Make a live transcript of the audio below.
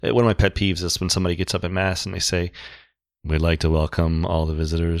One of my pet peeves is when somebody gets up at Mass and they say, "We'd like to welcome all the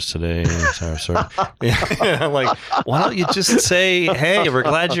visitors today." I'm like, why don't you just say, "Hey, we're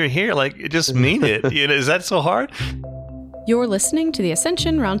glad you're here"? Like, just mean it. Is that so hard? You're listening to the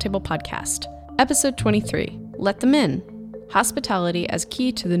Ascension Roundtable Podcast, Episode 23, Let Them In, Hospitality as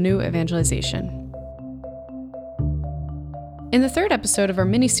Key to the New Evangelization. In the third episode of our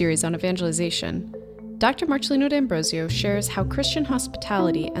miniseries on evangelization, Dr. Marcellino D'Ambrosio shares how Christian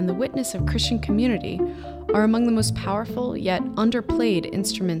hospitality and the witness of Christian community are among the most powerful yet underplayed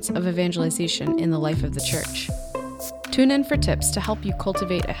instruments of evangelization in the life of the church. Tune in for tips to help you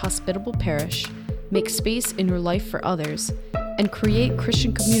cultivate a hospitable parish, make space in your life for others, and create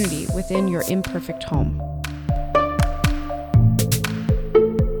Christian community within your imperfect home.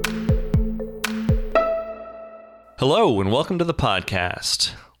 Hello, and welcome to the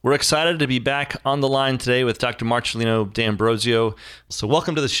podcast. We're excited to be back on the line today with Dr. Marcellino D'Ambrosio. So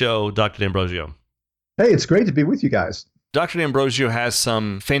welcome to the show, Dr. D'Ambrosio. Hey, it's great to be with you guys. Dr. D'Ambrosio has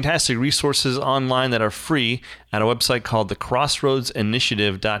some fantastic resources online that are free at a website called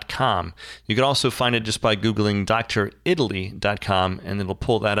thecrossroadsinitiative.com. You can also find it just by Googling dritaly.com, and it'll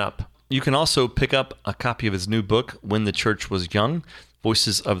pull that up. You can also pick up a copy of his new book, When the Church Was Young,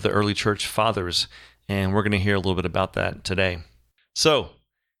 Voices of the Early Church Fathers, and we're going to hear a little bit about that today. So,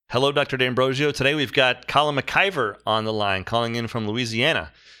 hello, Dr. D'Ambrosio. Today we've got Colin McIver on the line, calling in from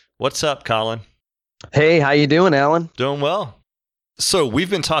Louisiana. What's up, Colin? Hey, how you doing, Alan? Doing well. So we've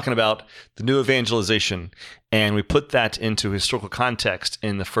been talking about the new evangelization, and we put that into historical context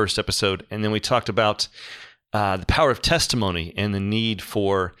in the first episode, and then we talked about the power of testimony and the need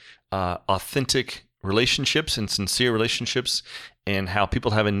for authentic relationships and sincere relationships, and how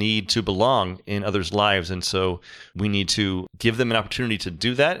people have a need to belong in others' lives. And so we need to give them an opportunity to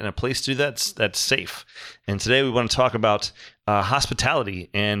do that and a place to do that that's safe. And today we want to talk about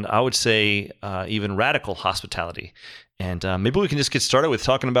hospitality, and I would say even radical hospitality. And maybe we can just get started with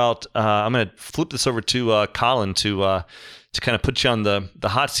talking about, I'm going to flip this over to Colin to kind of put you on the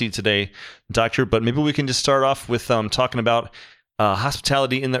hot seat today, Doctor. But maybe we can just start off with talking about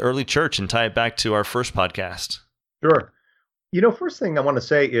hospitality in the early church and tie it back to our first podcast. Sure. First thing I want to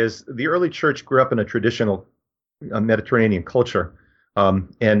say is the early church grew up in a traditional Mediterranean culture.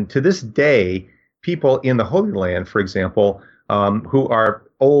 And to this day, people in the Holy Land, for example, who are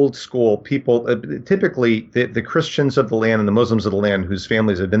old school people, typically the Christians of the land and the Muslims of the land whose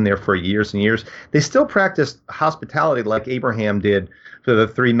families have been there for years and years, they still practice hospitality like Abraham did for the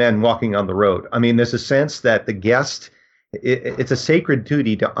three men walking on the road. I mean, there's a sense that the guest, it's a sacred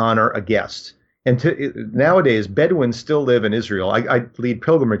duty to honor a guest. And nowadays, Bedouins still live in Israel. I lead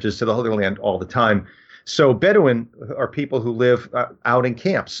pilgrimages to the Holy Land all the time. So Bedouin are people who live out in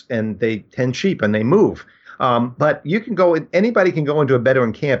camps, and they tend sheep and they move. But anybody can go into a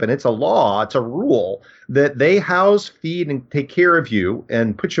Bedouin camp, and it's a law, it's a rule that they house, feed, and take care of you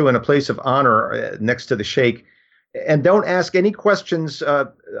and put you in a place of honor next to the sheikh. And don't ask any questions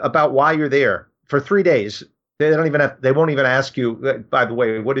about why you're there for 3 days. They won't even ask you, by the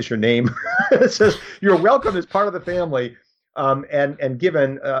way, what is your name? It says you're welcome as part of the family, and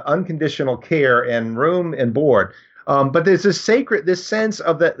given unconditional care and room and board. But there's this sense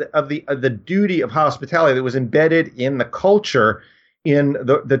of the duty of hospitality that was embedded in the culture in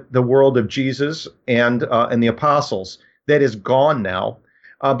the world of Jesus and the apostles that is gone now.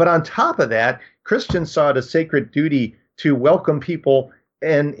 But on top of that, Christians saw it as sacred duty to welcome people,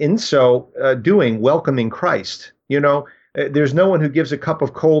 and in so doing, welcoming Christ. There's no one who gives a cup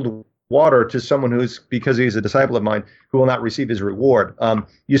of cold water to someone because he's a disciple of mine, who will not receive his reward.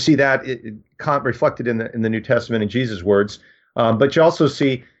 You see that reflected in the New Testament in Jesus' words, but you also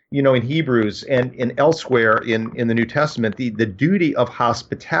see, in Hebrews and elsewhere in the New Testament, the duty of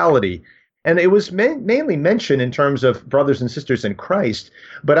hospitality. And it was mainly mentioned in terms of brothers and sisters in Christ.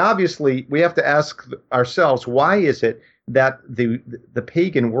 But obviously, we have to ask ourselves, why is it that the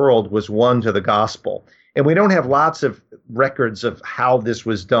pagan world was won to the gospel? And we don't have lots of records of how this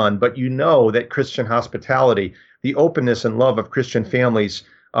was done, but that Christian hospitality, the openness and love of Christian families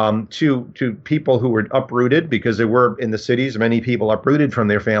to people who were uprooted, because there were in the cities many people uprooted from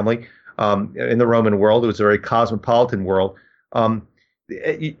their family in the Roman world. It was a very cosmopolitan world. That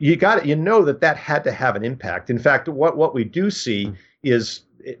had to have an impact. In fact, what we do see is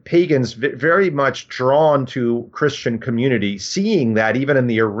pagans very much drawn to Christian community, seeing that even in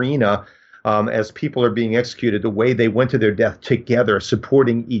the arena, as people are being executed, the way they went to their death together,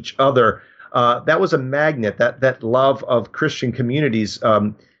 supporting each other. That was a magnet. That love of Christian communities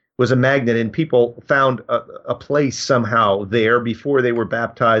was a magnet, and people found a place somehow there before they were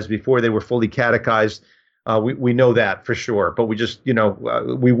baptized, before they were fully catechized. We know that for sure, but we just,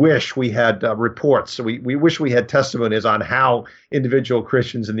 we wish we had reports. So we wish we had testimonies on how individual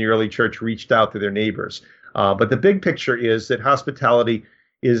Christians in the early church reached out to their neighbors. But the big picture is that hospitality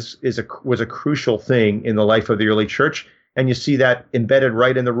was a crucial thing in the life of the early church, and you see that embedded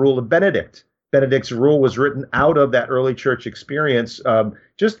right in the rule of Benedict. Benedict's rule was written out of that early church experience,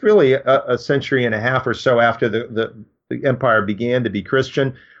 just really a century and a half or so after the empire began to be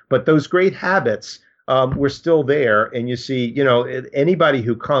Christian. But those great habits were still there, and you see, anybody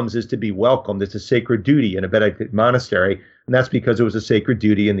who comes is to be welcomed. It's a sacred duty in a Benedictine monastery, and that's because it was a sacred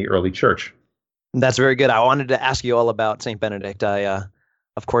duty in the early church. That's very good. I wanted to ask you all about Saint Benedict.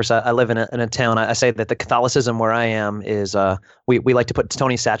 Of course, I live in a town. I say that the Catholicism where I am is we like to put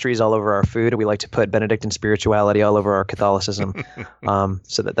Tony Chachere's all over our food. We like to put Benedictine spirituality all over our Catholicism.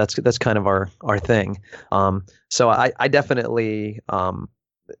 So that's kind of our thing. So I definitely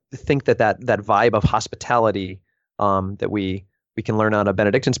think that vibe of hospitality that we can learn out of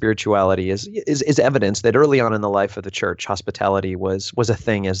Benedictine spirituality is evidence that early on in the life of the church, hospitality was a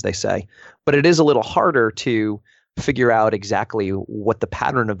thing, as they say. But it is a little harder to figure out exactly what the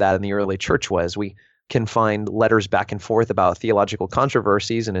pattern of that in the early church was. We can find letters back and forth about theological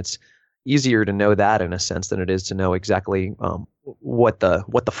controversies, and it's easier to know that in a sense than it is to know exactly what the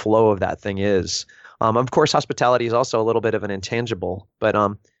flow of that thing is. Of course, hospitality is also a little bit of an intangible, but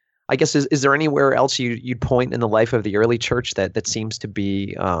I guess is there anywhere else you'd point in the life of the early church that seems to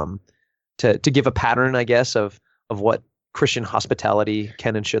be to give a pattern, I guess, of what Christian hospitality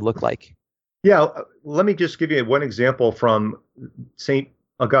can and should look like? Yeah, let me just give you one example from St.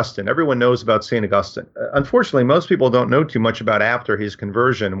 Augustine. Everyone knows about St. Augustine. Unfortunately, most people don't know too much about after his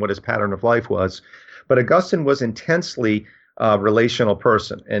conversion and what his pattern of life was. But Augustine was intensely relational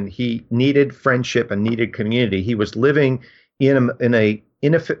person, and he needed friendship and needed community. He was living in a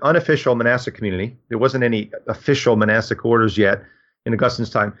unofficial monastic community. There wasn't any official monastic orders yet in Augustine's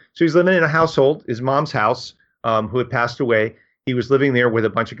time. So he's living in a household, his mom's house, who had passed away. He was living there with a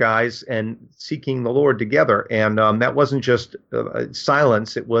bunch of guys and seeking the Lord together. And that wasn't just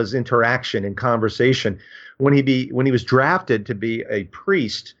silence, it was interaction and conversation. When he was drafted to be a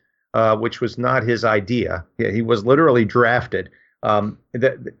priest, which was not his idea, he was literally drafted.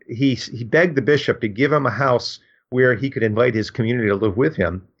 He begged the bishop to give him a house where he could invite his community to live with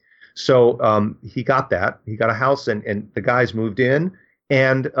him. So he got that. He got a house, and the guys moved in.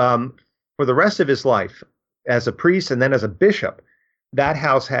 And for the rest of his life, as a priest and then as a bishop, that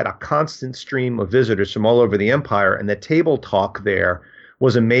house had a constant stream of visitors from all over the empire, and the table talk there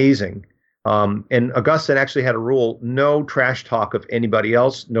was amazing. And Augustine actually had a rule: no trash talk of anybody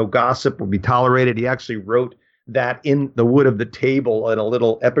else, no gossip will be tolerated. He actually wrote that in the wood of the table in a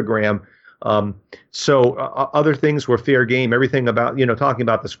little epigram. So other things were fair game, everything about, talking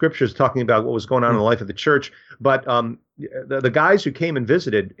about the scriptures, talking about what was going on in the life of the church. But the guys who came and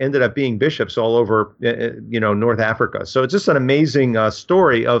visited ended up being bishops all over, North Africa. So it's just an amazing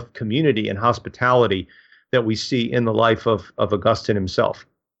story of community and hospitality that we see in the life of Augustine himself.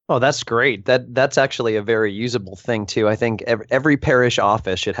 Oh, that's great. That's actually a very usable thing too. I think every parish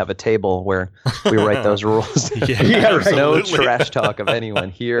office should have a table where we write those rules. Yeah, right. No trash talk of anyone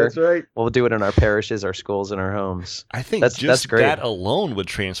here. That's right. We'll do it in our parishes, our schools, and our homes. I think that's great. That alone would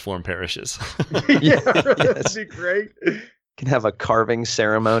transform parishes. Yeah, that'd be great. Can have a carving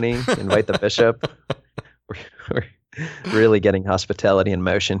ceremony, invite the bishop. We're really getting hospitality in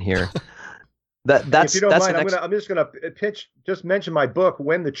motion here. If you don't mind, I'm just going to mention my book,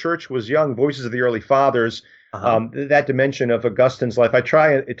 When the Church Was Young, Voices of the Early Fathers, that dimension of Augustine's life. I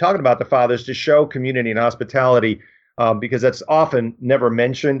try talking about the fathers to show community and hospitality because that's often never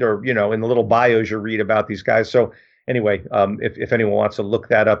mentioned or, in the little bios you read about these guys. So anyway, if anyone wants to look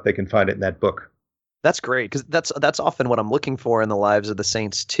that up, they can find it in that book. That's great, because that's often what I'm looking for in the lives of the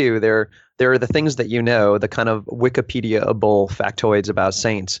saints too. There are the things that the kind of Wikipedia-able factoids about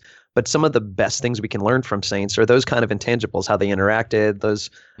saints. But some of the best things we can learn from saints are those kind of intangibles, how they interacted, those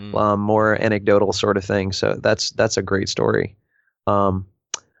more anecdotal sort of things. So that's a great story.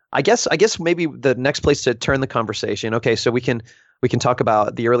 I guess maybe the next place to turn the conversation. Okay, so we can talk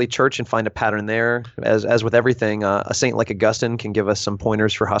about the early church and find a pattern there. As with everything, a saint like Augustine can give us some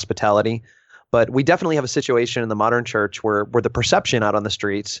pointers for hospitality. But we definitely have a situation in the modern church where the perception out on the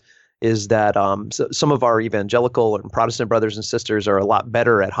streets is that some of our evangelical and Protestant brothers and sisters are a lot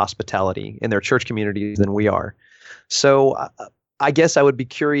better at hospitality in their church communities than we are. So I guess I would be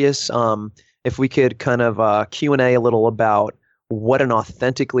curious if we could kind of Q&A a little about what an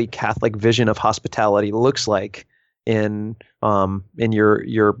authentically Catholic vision of hospitality looks like in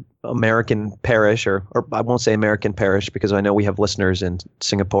your American parish, or I won't say American parish because I know we have listeners in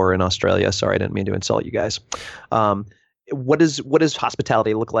Singapore and Australia. Sorry, I didn't mean to insult you guys. What does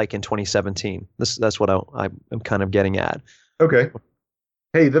hospitality look like in 2017? That's what I'm kind of getting at. Okay.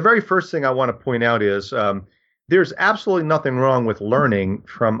 Hey, the very first thing I want to point out is there's absolutely nothing wrong with learning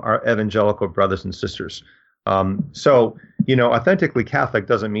from our evangelical brothers and sisters. So, authentically Catholic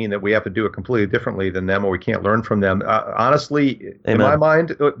doesn't mean that we have to do it completely differently than them or we can't learn from them. Honestly, Amen. In my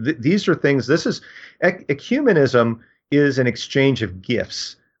mind, these are things, ecumenism is an exchange of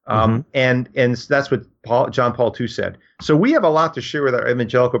gifts. And that's what John Paul II said. So we have a lot to share with our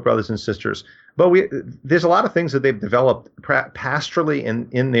evangelical brothers and sisters, but there's a lot of things that they've developed pastorally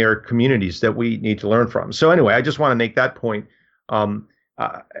in their communities that we need to learn from. So anyway, I just want to make that point.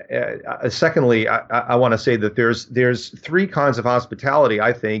 Secondly, I want to say that there's three kinds of hospitality,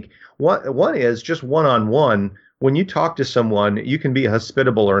 I think. One is just one-on-one. When you talk to someone, you can be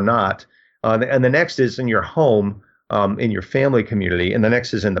hospitable or not. And the next is in your home, in your family community, and the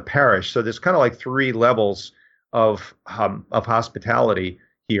next is in the parish. So there's kind of like three levels of hospitality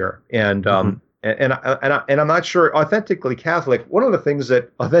here. And and I'm not sure authentically Catholic. One of the things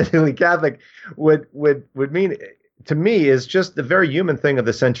that authentically Catholic would mean to me is just the very human thing of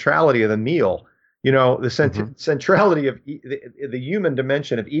the centrality of the meal. The centrality of the human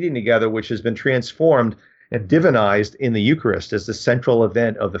dimension of eating together, which has been transformed and divinized in the Eucharist as the central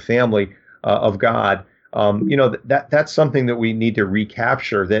event of the family of God. That's something that we need to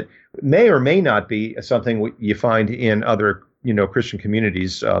recapture. That may or may not be something you find in other Christian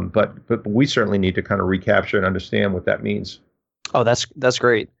communities, but we certainly need to kind of recapture and understand what that means. Oh, that's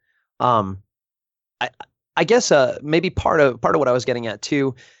great. I guess maybe part of what I was getting at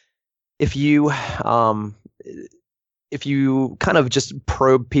too, if you kind of just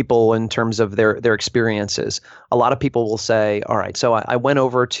probe people in terms of their experiences, a lot of people will say, all right, so I went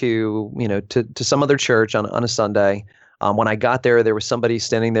over to some other church on a Sunday. When I got there, there was somebody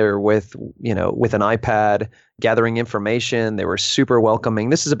standing there with an iPad gathering information. They were super welcoming.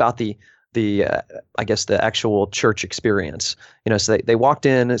 This is about the I guess the actual church experience. So they walked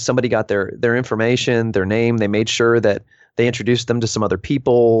in, somebody got their information, their name. They made sure that they introduced them to some other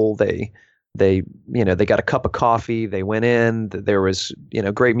people. They got a cup of coffee. They went in. There was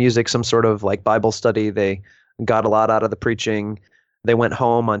great music, some sort of like Bible study. They got a lot out of the preaching. They went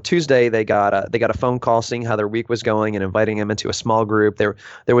home on Tuesday. They got a phone call seeing how their week was going and inviting them into a small group. There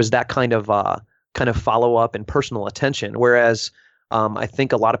was that kind of follow up and personal attention. Whereas I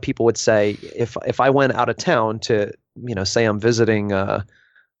think a lot of people would say if I went out of town to say I'm visiting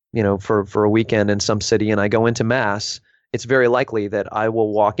for a weekend in some city and I go into Mass, it's very likely that I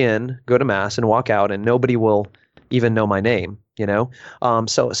will walk in, go to Mass, and walk out, and nobody will even know my name.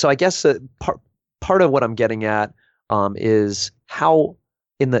 So I guess part of what I'm getting at is how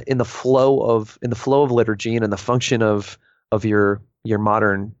in the flow of liturgy and in the function of your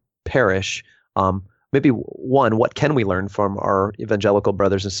modern parish, maybe one, what can we learn from our evangelical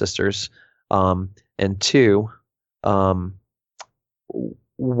brothers and sisters, and two,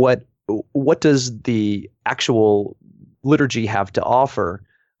 what does the actual liturgy have to offer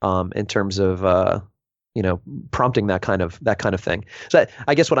in terms of prompting that kind of thing. So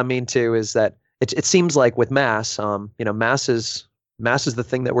I guess what I mean too is that it seems like with Mass, Mass is the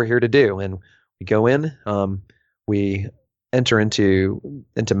thing that we're here to do, and we go in, we enter into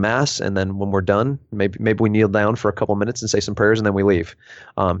Mass, and then when we're done, maybe we kneel down for a couple minutes and say some prayers, and then we leave.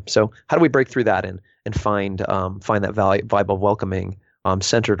 So how do we break through that and find that vibe of welcoming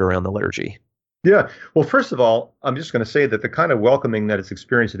centered around the liturgy? Yeah. Well, first of all, I'm just going to say that the kind of welcoming that is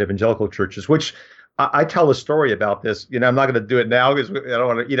experienced at evangelical churches, which I tell a story about this. I'm not going to do it now because I don't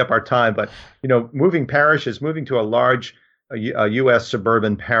want to eat up our time. But moving to a large U.S.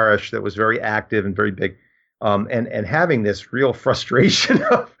 suburban parish that was very active and very big, and having this real frustration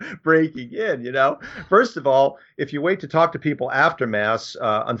of breaking in. First of all, if you wait to talk to people after Mass,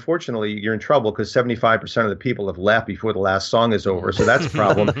 unfortunately, you're in trouble because 75% of the people have left before the last song is over. So that's a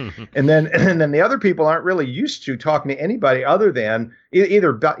problem. and then the other people aren't really used to talking to anybody other than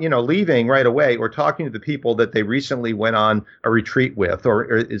either leaving right away or talking to the people that they recently went on a retreat with, or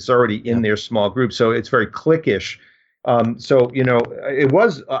it's already in their small group. So it's very cliquish. It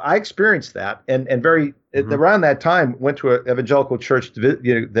was, I experienced that and very around that time went to an evangelical church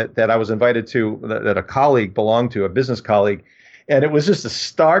that I was invited to, that a colleague belonged to, a business colleague. And it was just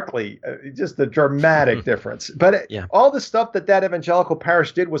just a dramatic difference. But all the stuff that evangelical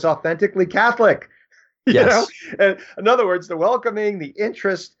parish did was authentically Catholic. Yes. And in other words, the welcoming, the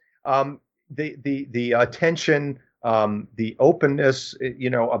interest, the attention, the openness,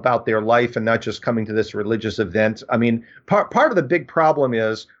 about their life and not just coming to this religious event. I mean, part of the big problem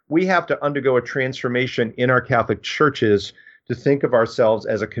is we have to undergo a transformation in our Catholic churches to think of ourselves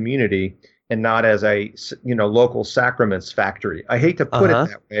as a community and not as a local sacraments factory. I hate to put it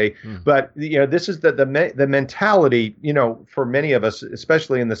that way, but this is the mentality, for many of us,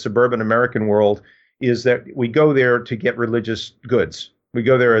 especially in the suburban American world, is that we go there to get religious goods. We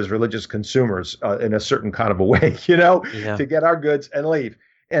go there as religious consumers in a certain kind of a way, to get our goods and leave.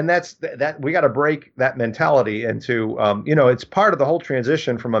 And that's we got to break that mentality into, it's part of the whole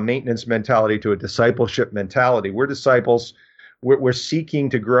transition from a maintenance mentality to a discipleship mentality. We're disciples. We're seeking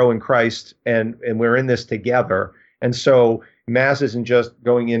to grow in Christ, and we're in this together. And so Mass isn't just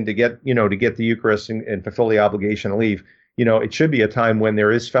going in to get the Eucharist and fulfill the obligation and leave. It should be a time when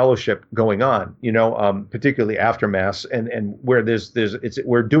there is fellowship going on, particularly after Mass, and where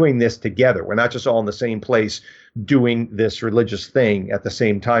we're doing this together. We're not just all in the same place doing this religious thing at the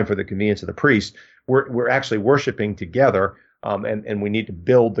same time for the convenience of the priest. We're actually worshiping together, and we need to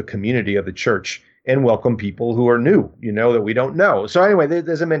build the community of the church and welcome people who are new, that we don't know. So anyway,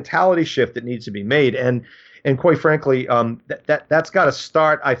 there's a mentality shift that needs to be made, and quite frankly, that's got to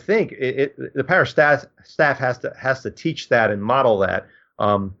start. I think the parish staff has to teach that and model that.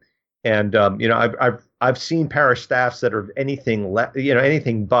 I've seen parish staffs that are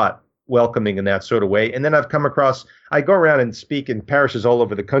anything but welcoming in that sort of way. And then I go around and speak in parishes all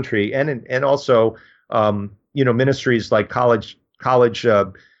over the country, and also ministries like college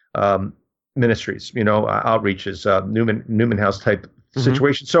ministries, outreaches, Newman House type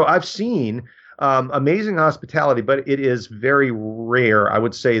situation. So I've seen amazing hospitality, but it is very rare. I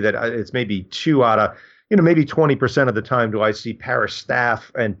would say that it's maybe 2 out of, maybe 20% of the time do I see parish staff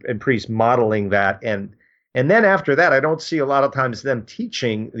and priests modeling that. And then after that, I don't see a lot of times them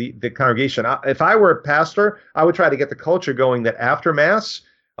teaching the congregation. If I were a pastor, I would try to get the culture going that after Mass,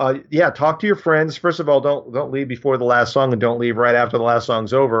 talk to your friends. First of all, don't leave before the last song, and don't leave right after the last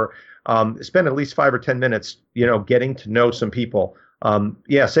song's over. Spend at least 5 or 10 minutes, getting to know some people.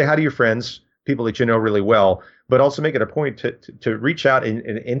 Say hi to your friends, people that you know really well, but also make it a point to reach out and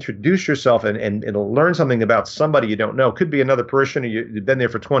introduce yourself and learn something about somebody you don't know. Could be another parishioner you've been there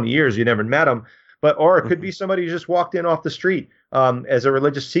for 20 years, you never met them, or it could be somebody who just walked in off the street as a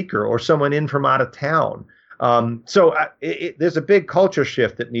religious seeker, or someone in from out of town. There's a big culture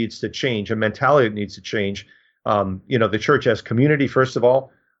shift that needs to change, a mentality that needs to change. The church as community, first of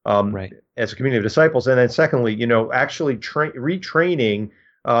all, as a community of disciples, and then secondly, actually retraining,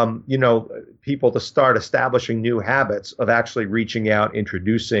 people to start establishing new habits of actually reaching out,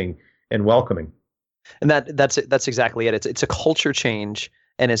 introducing, and welcoming. And that's exactly it. It's a culture change,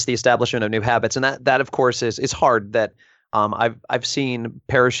 and it's the establishment of new habits, and that of course is hard. That I've seen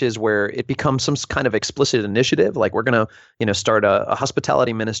parishes where it becomes some kind of explicit initiative, like we're going to start a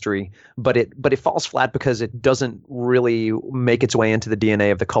hospitality ministry, but it falls flat because it doesn't really make its way into the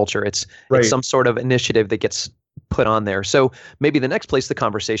DNA of the culture. It's some sort of initiative that gets put on there. So maybe the next place the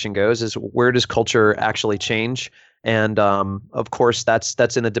conversation goes is, where does culture actually change? And of course,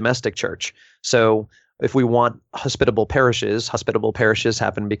 that's in the domestic church. So if we want hospitable parishes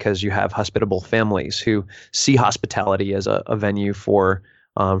happen because you have hospitable families who see hospitality as a venue for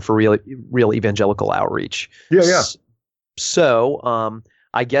real evangelical outreach. Yeah. So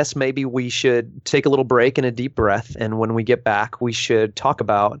I guess maybe we should take a little break and a deep breath, and when we get back, we should talk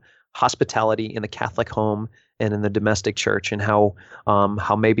about hospitality in the Catholic home and in the domestic church, and how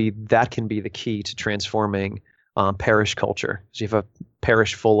maybe that can be the key to transforming parish culture. So you have a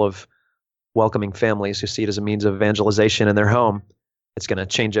parish full of welcoming families who see it as a means of evangelization in their home. It's going to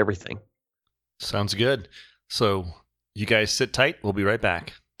change everything. Sounds good. So you guys sit tight. We'll be right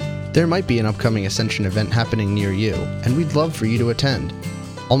back. There might be an upcoming Ascension event happening near you, and we'd love for you to attend.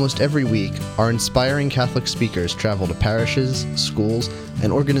 Almost every week, our inspiring Catholic speakers travel to parishes, schools,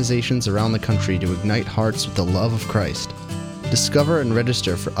 and organizations around the country to ignite hearts with the love of Christ. Discover and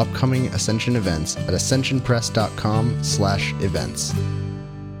register for upcoming Ascension events at ascensionpress.com/events.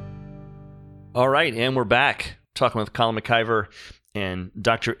 All right, and we're back talking with Colin McIver and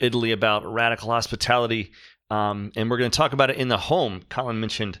Dr. Italy about radical hospitality, and we're going to talk about it in the home. Colin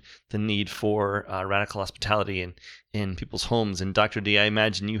mentioned the need for radical hospitality in people's homes, and Dr. D, I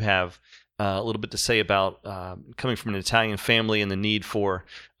imagine you have a little bit to say about coming from an Italian family and the need for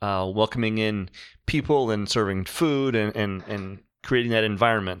welcoming in people and serving food and creating that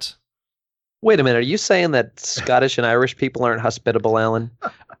environment. Wait a minute, are you saying that Scottish and Irish people aren't hospitable, Alan?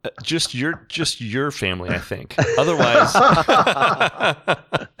 Just your family, I think. Otherwise,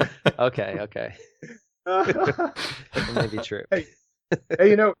 okay, that may be true.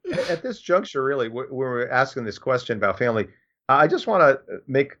 Hey, at this juncture, really, when we're asking this question about family, I just want to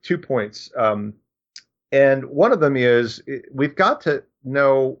make 2 points. And one of them is we've got to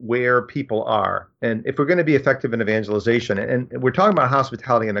know where people are. And if we're going to be effective in evangelization, and we're talking about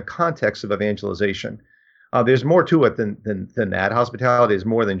hospitality in the context of evangelization, there's more to it than that. Hospitality is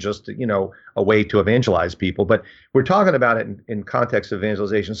more than just, a way to evangelize people, but we're talking about it in context of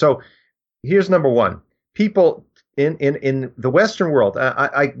evangelization. So here's number one. People in the Western world,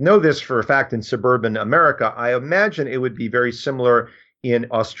 I know this for a fact in suburban America. I imagine it would be very similar in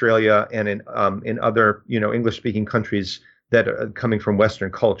Australia and in other English-speaking countries that are coming from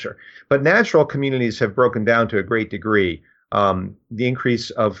Western culture. But natural communities have broken down to a great degree. The increase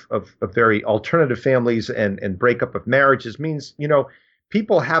of very alternative families and breakup of marriages means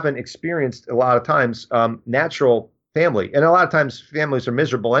people haven't experienced a lot of times natural family. And a lot of times families are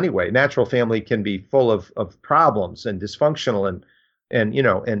miserable anyway. Natural family can be full of problems and dysfunctional and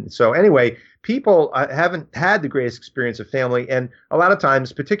so anyway, people haven't had the greatest experience of family. And a lot of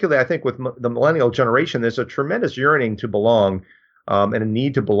times, particularly I think with the millennial generation, there's a tremendous yearning to belong and a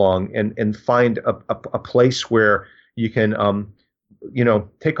need to belong and find a place where you can,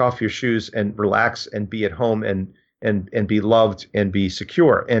 take off your shoes and relax and be at home and be loved and be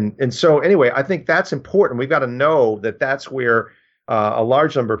secure. And so anyway, I think that's important. We've got to know that that's where a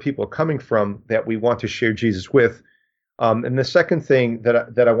large number of people are coming from that we want to share Jesus with. And the second thing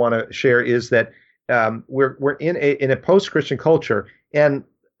that I want to share is that we're in a post-Christian culture, and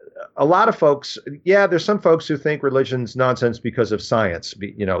a lot of folks, there's some folks who think religion's nonsense because of science,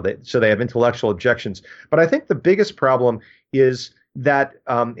 so they have intellectual objections. But I think the biggest problem is that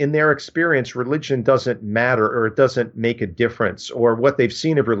in their experience, religion doesn't matter, or it doesn't make a difference, or what they've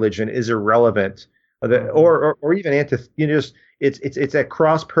seen of religion is irrelevant, or even it's at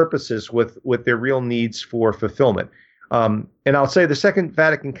cross purposes with their real needs for fulfillment. And I'll say the Second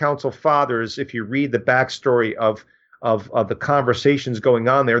Vatican Council Fathers, if you read the backstory of the conversations going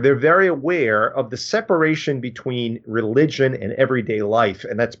on there, they're very aware of the separation between religion and everyday life.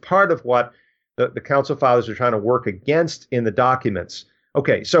 And that's part of what the Council Fathers are trying to work against in the documents.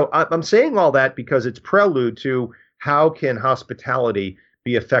 Okay, so I'm saying all that because it's prelude to how can hospitality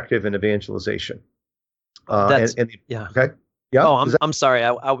be effective in evangelization. Yeah. Okay. Yeah. Oh, I'm sorry.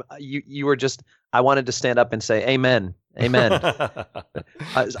 You were just. I wanted to stand up and say amen, amen.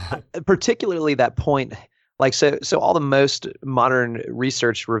 Particularly that point, like so all the most modern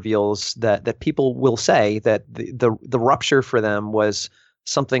research reveals that people will say that the rupture for them was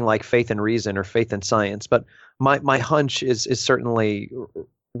something like faith and reason or faith and science. But my hunch is certainly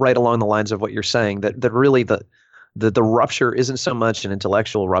right along the lines of what you're saying, that really the rupture isn't so much an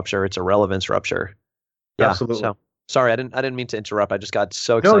intellectual rupture, it's a relevance rupture. Yeah, absolutely. So. Sorry, I didn't mean to interrupt. I just got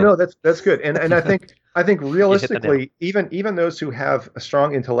so excited. No, that's good. And I think realistically, even those who have a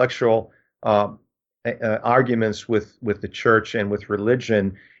strong intellectual arguments with the church and with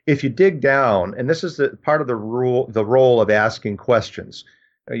religion, if you dig down, and this is part of the role of asking questions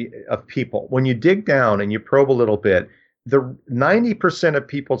of people. When you dig down and you probe a little bit, the 90% of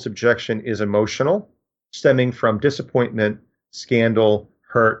people's objection is emotional, stemming from disappointment, scandal,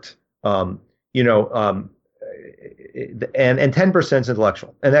 hurt, and 10% is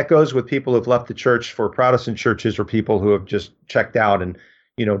intellectual. And that goes with people who've left the church for Protestant churches, or people who have just checked out and,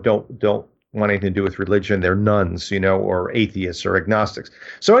 don't want anything to do with religion. They're nuns, or atheists or agnostics.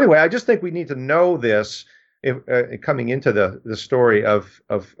 So anyway, I just think we need to know this coming into the story of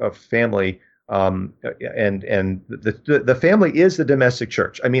family. And the family is the domestic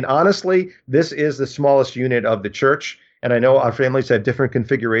church. I mean, honestly, this is the smallest unit of the church. And I know our families have different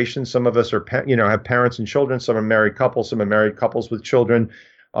configurations. Some of us are, have parents and children. Some are married couples. Some are married couples with children.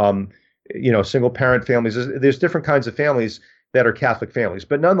 Single parent families. There's different kinds of families that are Catholic families.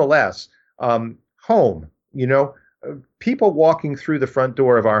 But nonetheless, home. People walking through the front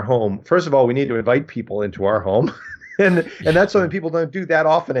door of our home. First of all, we need to invite people into our home, and that's something people don't do that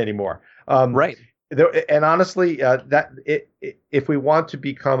often anymore. Right. And honestly, if we want to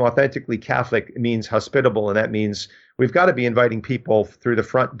become authentically Catholic, it means hospitable, and that means we've got to be inviting people through the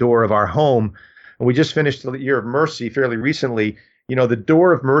front door of our home. And we just finished the Year of Mercy fairly recently. The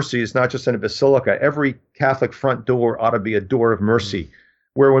door of mercy is not just in a basilica. Every Catholic front door ought to be a door of mercy,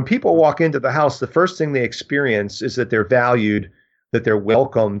 where when people walk into the house, the first thing they experience is that they're valued, that they're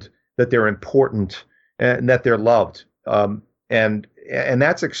welcomed, that they're important, and that they're loved. And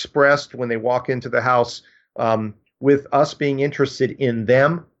that's expressed when they walk into the house with us being interested in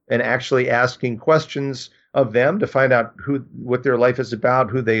them and actually asking questions of them to find out what their life is about,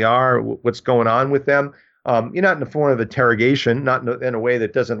 who they are, what's going on with them. You're not in the form of interrogation, not in a way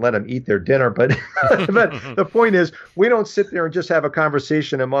that doesn't let them eat their dinner, but but the point is, we don't sit there and just have a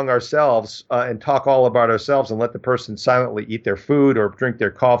conversation among ourselves and talk all about ourselves and let the person silently eat their food or drink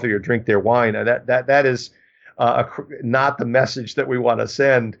their coffee or drink their wine. And that is not the message that we want to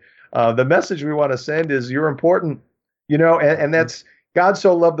send. The message we want to send is you're important, and that's God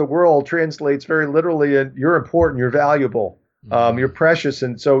so loved the world translates very literally, and you're important, you're valuable. You're precious,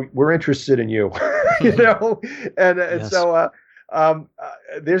 and so we're interested in you, and yes. So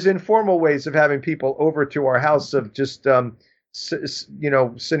there's informal ways of having people over to our house of just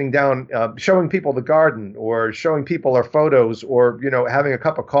sitting down, showing people the garden, or showing people our photos, or having a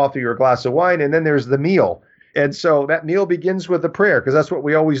cup of coffee or a glass of wine, and then there's the meal, and so that meal begins with a prayer because that's what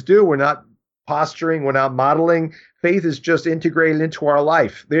we always do. We're not posturing, we're not modeling. Faith is just integrated into our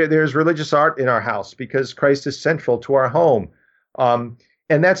life. There's religious art in our house because Christ is central to our home. And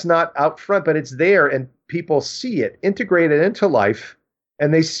that's not out front, but it's there, and people see it integrated into life,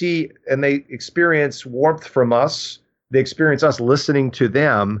 and they see and they experience warmth from us. They experience us listening to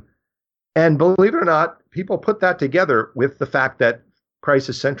them. And believe it or not, people put that together with the fact that Christ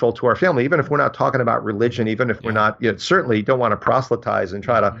is central to our family, even if we're not talking about religion, even if we're not, certainly don't want to proselytize and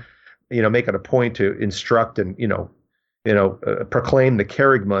try to make it a point to instruct and, proclaim the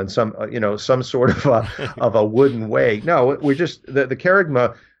kerygma in some sort of a wooden way. No, we just, the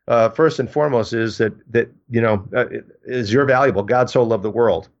kerygma, first and foremost is that is you're valuable. God so loved the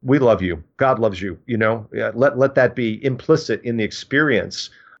world. We love you. God loves you, let that be implicit in the experience.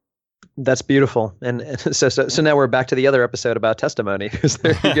 That's beautiful. And so now we're back to the other episode about testimony, because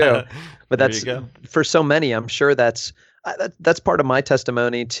there you go. But that's, for so many, I'm sure that's part of my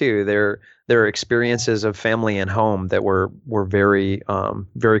testimony too. There are experiences of family and home that were very,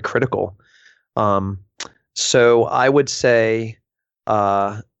 very critical. So I would say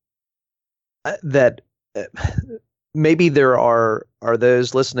that maybe there are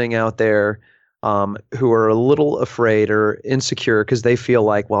those listening out there who are a little afraid or insecure because they feel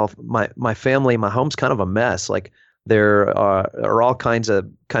like, well, my family, my home's kind of a mess. Like there are all kinds of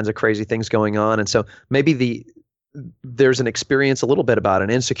crazy things going on, and so maybe there's an experience a little bit about an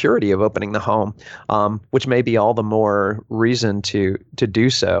insecurity of opening the home, which may be all the more reason to do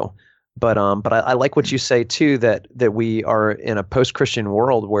so. But I like what you say too, that we are in a post-Christian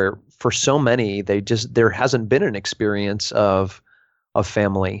world where for so many there hasn't been an experience of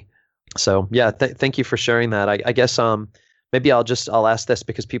family. So yeah, thank you for sharing that. I guess maybe I'll ask this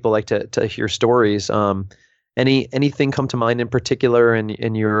because people like to hear stories. Anything come to mind in particular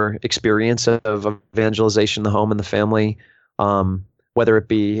in your experience of evangelization, the home and the family, whether it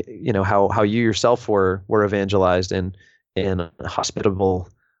be how you yourself were evangelized in hospitable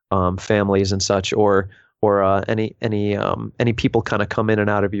families and such, or any people kind of come in and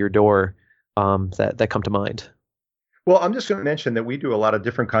out of your door that come to mind? Well, I'm just going to mention that we do a lot of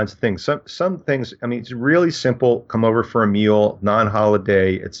different kinds of things. Some things, it's really simple, come over for a meal,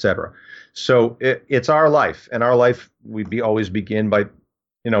 non-holiday, etc. So it's our life, and our life, we always begin by,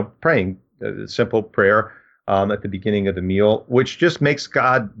 praying a simple prayer at the beginning of the meal, which just makes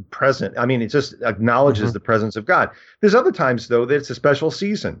God present. It just acknowledges the presence of God. There's other times, though, that it's a special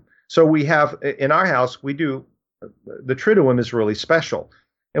season. So we have, in our house, we do, the Triduum is really special.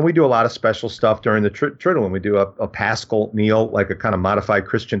 And we do a lot of special stuff during the Triduum. We do a Paschal meal, like a kind of modified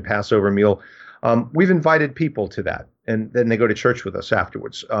Christian Passover meal. We've invited people to that, and then they go to church with us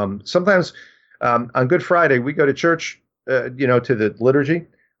afterwards. Sometimes on Good Friday, we go to church, to the liturgy.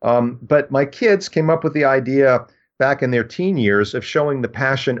 But my kids came up with the idea back in their teen years of showing the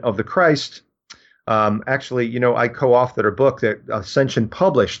Passion of the Christ. Actually, I co-authored a book that Ascension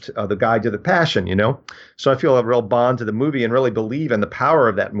published, The Guide to the Passion, So I feel a real bond to the movie and really believe in the power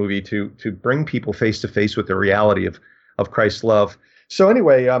of that movie to bring people face to face with the reality of Christ's love. So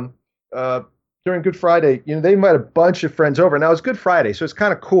anyway, during Good Friday, they invite a bunch of friends over. Now it's Good Friday, so it's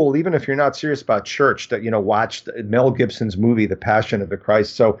kind of cool, even if you're not serious about church, that, watched Mel Gibson's movie, The Passion of the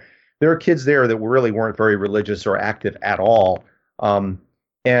Christ. So there are kids there that really weren't very religious or active at all.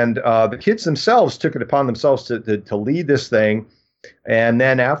 And the kids themselves took it upon themselves to lead this thing. And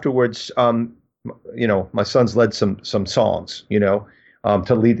then afterwards, my sons led some songs,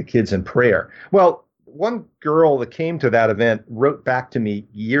 to lead the kids in prayer. Well, one girl that came to that event wrote back to me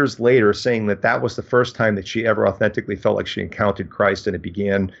years later saying that was the first time that she ever authentically felt like she encountered Christ, and it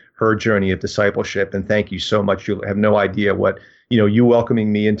began her journey of discipleship. And thank you so much. You have no idea what, you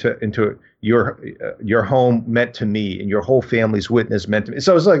welcoming me into your home meant to me, and your whole family's witness meant to me.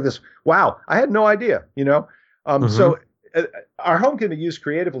 So it was like this, wow, I had no idea, So our home can be used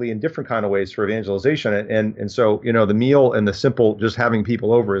creatively in different kind of ways for evangelization. And so, the meal and the simple, just having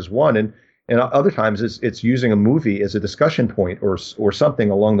people over is one. And other times it's using a movie as a discussion point or something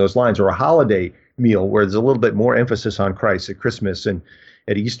along those lines, or a holiday meal where there's a little bit more emphasis on Christ at Christmas and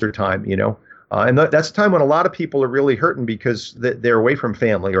at Easter time, and that's a time when a lot of people are really hurting because they're away from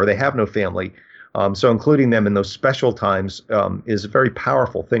family or they have no family. So including them in those special times is a very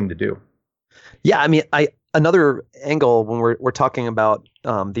powerful thing to do. Yeah, I mean, another angle when we're talking about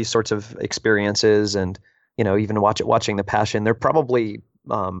these sorts of experiences, and even watching the Passion, there are probably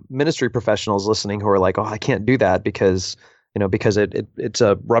ministry professionals listening who are like, oh, I can't do that because it's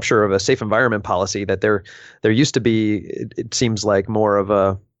a rupture of a safe environment policy. That there used to be, it seems like more of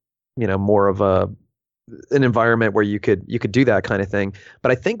an environment where you could do that kind of thing.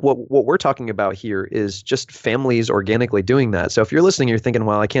 But I think what we're talking about here is just families organically doing that. So if you're listening, you're thinking,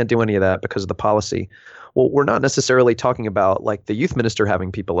 well, I can't do any of that because of the policy. Well, we're not necessarily talking about like the youth minister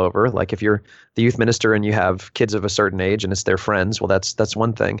having people over. Like if you're the youth minister and you have kids of a certain age and it's their friends, well, that's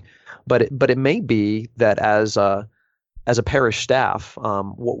one thing. But it may be that as a parish staff,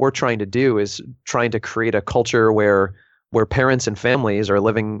 what we're trying to do is trying to create a culture where parents and families are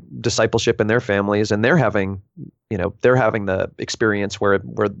living discipleship in their families, and they're having the experience where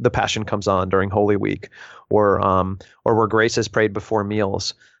the Passion comes on during Holy Week, or where grace is prayed before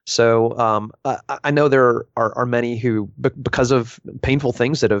meals. So I know there are many who, because of painful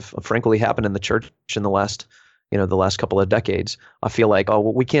things that have frankly happened in the church in the last couple of decades, I feel like, oh,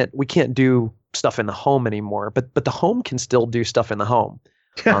 well, we can't do stuff in the home anymore, but the home can still do stuff in the home.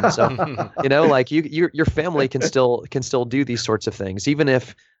 So like your family can still do these sorts of things, even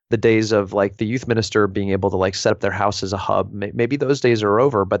if the days of like the youth minister being able to like set up their house as a hub, maybe those days are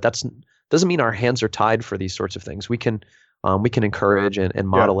over. But doesn't mean our hands are tied for these sorts of things. We can encourage and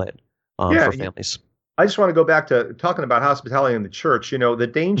model it for families. I just want to go back to talking about hospitality in the church.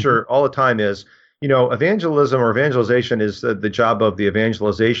 The danger all the time is, evangelism or evangelization is the job of the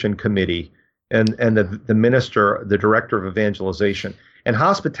evangelization committee and the minister, the director of evangelization. And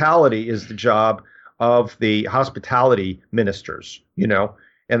hospitality is the job of the hospitality ministers,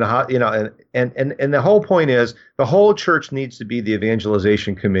 and the whole point is the whole church needs to be the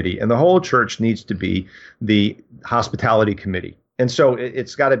evangelization committee, and the whole church needs to be the hospitality committee. And so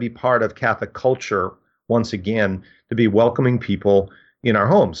it's got to be part of Catholic culture, once again, to be welcoming people in our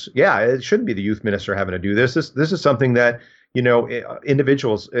homes. Yeah, it shouldn't be the youth minister having to do this. This is something that,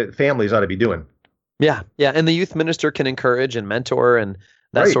 individuals, families ought to be doing. Yeah, and the youth minister can encourage and mentor and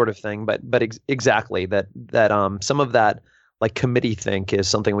that sort of thing. But exactly that some of that like committee think is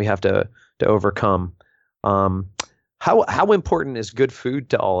something we have to overcome. How important is good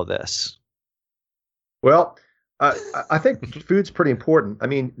food to all of this? Well, I think food's pretty important. I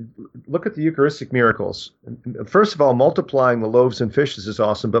mean, look at the Eucharistic miracles. First of all, multiplying the loaves and fishes is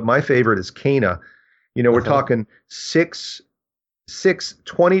awesome, but my favorite is Cana. We're talking six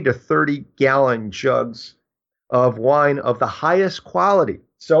 20 to 30 gallon jugs of wine of the highest quality.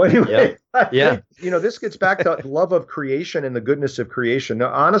 So anyway, this gets back to love of creation and the goodness of creation.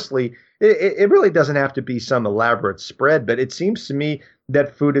 Now, honestly, it really doesn't have to be some elaborate spread, but it seems to me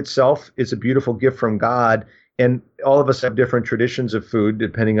that food itself is a beautiful gift from God. And all of us have different traditions of food,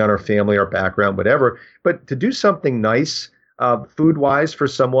 depending on our family, our background, whatever. But to do something nice, food-wise for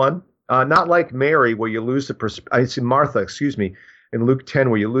someone, not like Mary, where you lose Martha, excuse me, in Luke 10,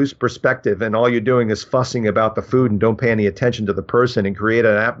 where you lose perspective and all you're doing is fussing about the food and don't pay any attention to the person and create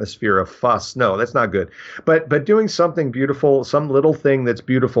an atmosphere of fuss. No, that's not good. But doing something beautiful, some little thing that's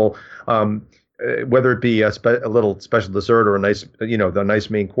beautiful, whether it be a little special dessert or a nice, the nice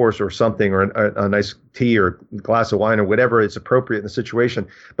main course or something, or a nice tea or glass of wine or whatever is appropriate in the situation.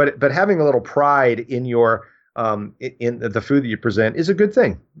 But having a little pride in your in the food that you present is a good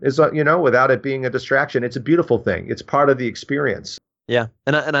thing. Is without it being a distraction, it's a beautiful thing. It's part of the experience. Yeah,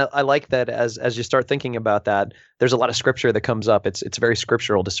 and I like that as you start thinking about that, there's a lot of scripture that comes up. It's very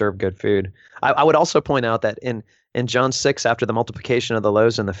scriptural to serve good food. I would also point out that in John 6, after the multiplication of the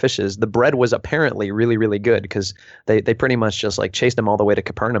loaves and the fishes, the bread was apparently really, really good because they pretty much just like chased them all the way to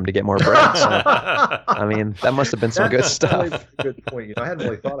Capernaum to get more bread. So, I mean, that must have been some good stuff. Really a good point. I hadn't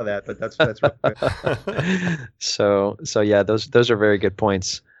really thought of that, but that's really good. So yeah, those are very good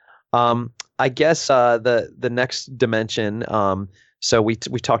points. I guess the next dimension. So we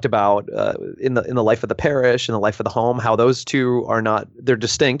talked about in the life of the parish and the life of the home, how those two they're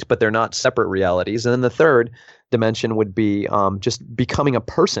distinct, but they're not separate realities. And then the third dimension would be just becoming a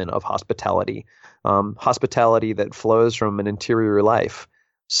person of hospitality, hospitality that flows from an interior life.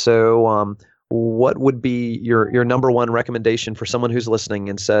 So what would be your number one recommendation for someone who's listening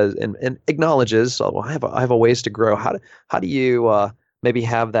and says and acknowledges, oh, well, I have a ways to grow. How do you maybe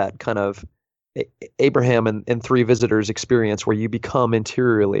have that kind of Abraham and three visitors experience where you become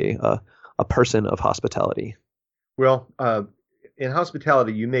interiorly a a person of hospitality? Well, in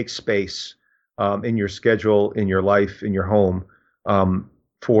hospitality, you make space in your schedule, in your life, in your home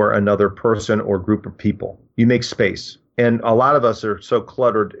for another person or group of people. You make space. And a lot of us are so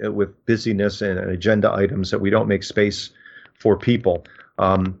cluttered with busyness and agenda items that we don't make space for people.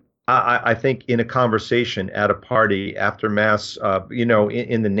 I think in a conversation, at a party, after Mass,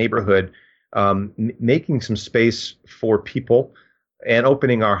 in the neighborhood, making some space for people and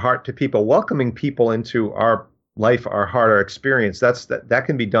opening our heart to people, welcoming people into our life, our heart, our experience, that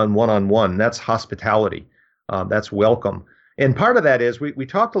can be done one-on-one. That's hospitality. That's welcome. And part of that is we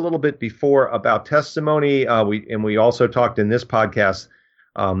talked a little bit before about testimony. We also talked in this podcast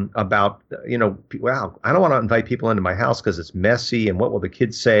about, wow, I don't want to invite people into my house because it's messy and what will the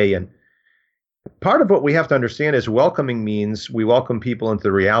kids say? And part of what we have to understand is welcoming means we welcome people into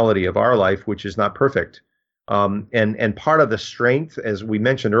the reality of our life, which is not perfect. And part of the strength, as we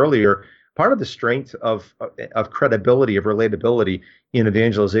mentioned earlier, part of the strength of credibility, of relatability in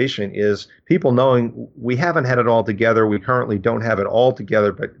evangelization is people knowing we haven't had it all together. We currently don't have it all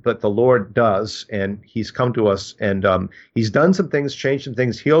together, but the Lord does, and He's come to us, and He's done some things, changed some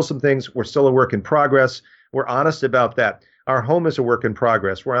things, healed some things. We're still a work in progress. We're honest about that. Our home is a work in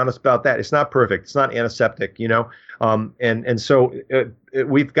progress. We're honest about that. It's not perfect. It's not antiseptic, and so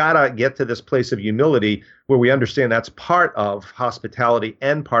we've got to get to this place of humility where we understand that's part of hospitality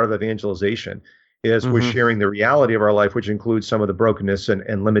and part of evangelization is we're sharing the reality of our life, which includes some of the brokenness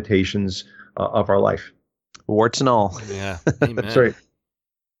and limitations of our life. Warts and all. Yeah. Amen. That's right.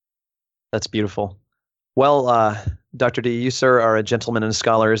 That's beautiful. Well, Dr. D, you, sir, are a gentleman and a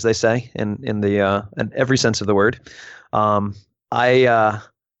scholar, as they say, in every sense of the word. I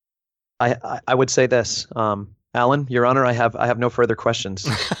would say this, Alan, Your Honor, I have no further questions.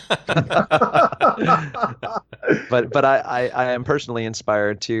 But I am personally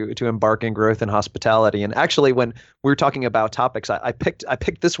inspired to embark in growth in hospitality. And actually, when we were talking about topics, I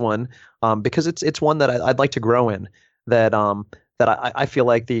picked this one because it's one that I'd like to grow in. That I feel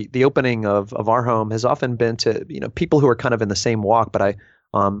like the opening of our home has often been to people who are kind of in the same walk, but I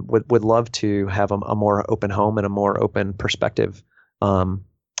would love to have a more open home and a more open perspective, in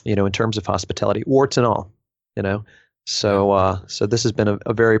terms of hospitality, warts and all, So this has been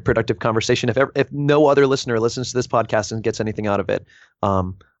a very productive conversation. If no other listener listens to this podcast and gets anything out of it,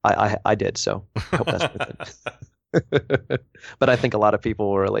 I did. So I hope that's worth it. But I think a lot of people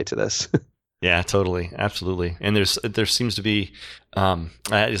will relate to this. Yeah, totally. Absolutely. And there seems to be, I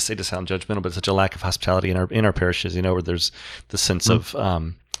just say to sound judgmental, but such a lack of hospitality in our parishes, where there's the sense of,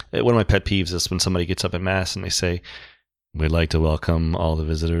 one of my pet peeves is when somebody gets up at Mass and they say, "We'd like to welcome all the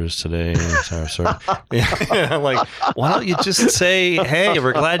visitors today." Sorry. I'm like, why don't you just say, "Hey,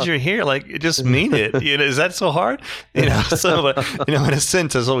 we're glad you're here"? Like, just mean it. Is that so hard? So, in a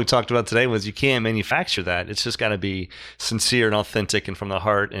sense, that's what we talked about today was you can't manufacture that. It's just got to be sincere and authentic and from the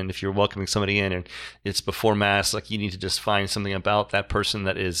heart. And if you're welcoming somebody in and it's before Mass, like you need to just find something about that person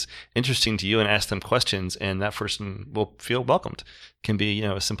that is interesting to you and ask them questions, and that person will feel welcomed. Can be,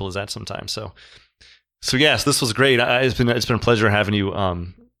 as simple as that sometimes. So yes, this was great. It's been a pleasure having you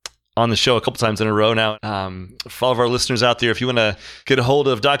on the show a couple times in a row now. For all of our listeners out there, if you want to get a hold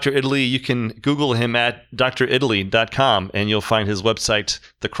of Dr. Italy, you can Google him at dritaly.com and you'll find his website,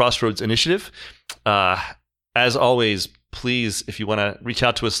 The Crossroads Initiative. As always, please, if you want to reach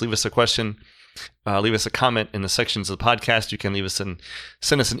out to us, leave us a question, leave us a comment in the sections of the podcast. You can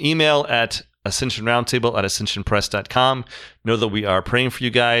send us an email at ascensionroundtable@ascensionpress.com. Know that we are praying for you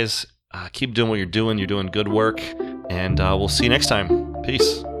guys. Keep doing what you're doing. You're doing good work. And we'll see you next time.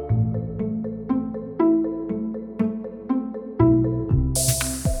 Peace.